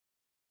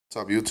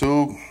What's up,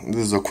 YouTube?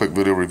 This is a quick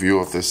video review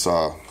of this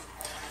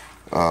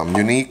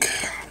unique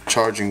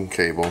charging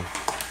cable.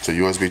 It's a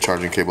USB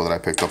charging cable that I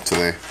picked up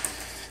today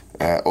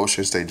at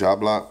Ocean State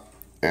job lot,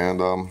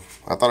 and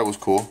I thought it was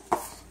cool.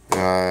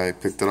 I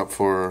picked it up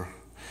for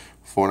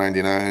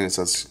 $4.99. It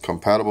says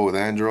compatible with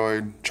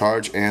Android,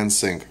 charge and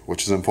sync,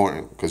 which is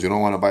important because you don't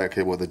want to buy a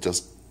cable that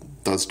just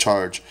does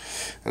charge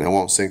and it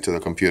won't sync to the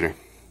computer.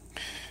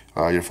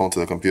 Your phone to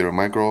the computer.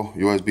 Micro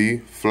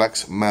USB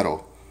flex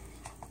metal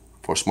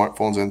for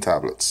smartphones and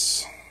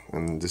tablets.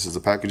 And this is the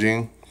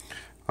packaging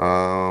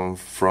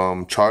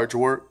from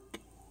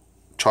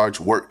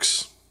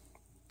Worx.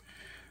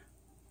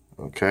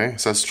 Okay,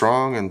 it says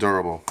strong and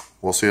durable.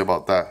 We'll see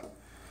about that.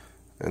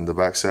 And the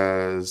back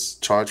says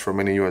charge from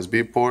any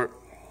USB port,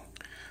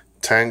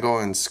 tangle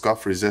and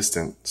scuff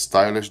resistant,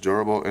 stylish,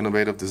 durable,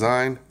 innovative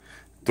design,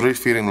 3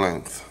 feet in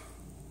length.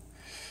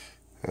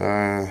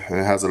 And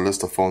it has a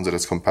list of phones that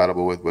it's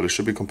compatible with, but it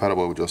should be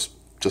compatible with just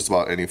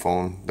about any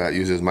phone that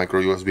uses micro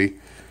USB.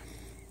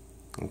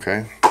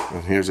 Okay,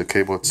 and here's the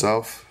cable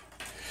itself.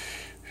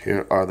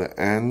 Here are the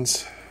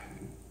ends.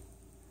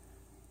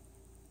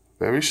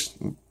 Very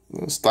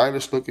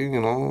stylish looking,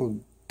 you know,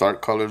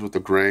 dark colors with the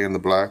gray and the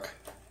black.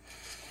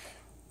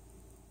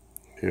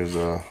 Here's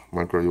the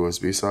micro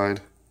USB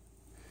side.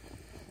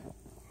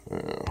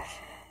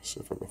 See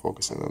if I can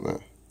focus in on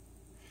that.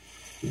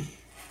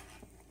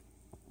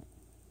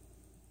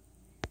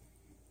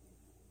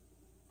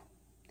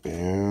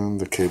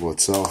 And the cable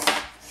itself,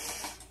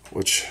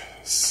 which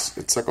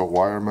it's like a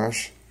wire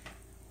mesh.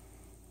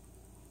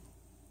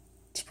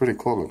 It's pretty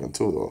cool looking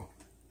too, though.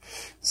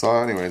 So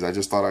anyways, I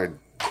just thought I'd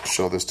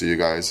show this to you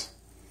guys.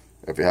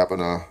 If you happen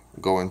to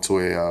go into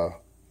a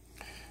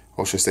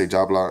Ocean State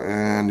job lot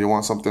and you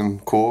want something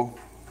cool,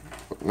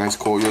 nice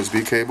cool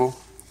USB cable,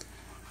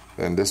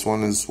 then this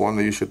one is one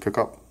that you should pick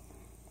up.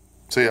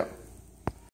 See ya.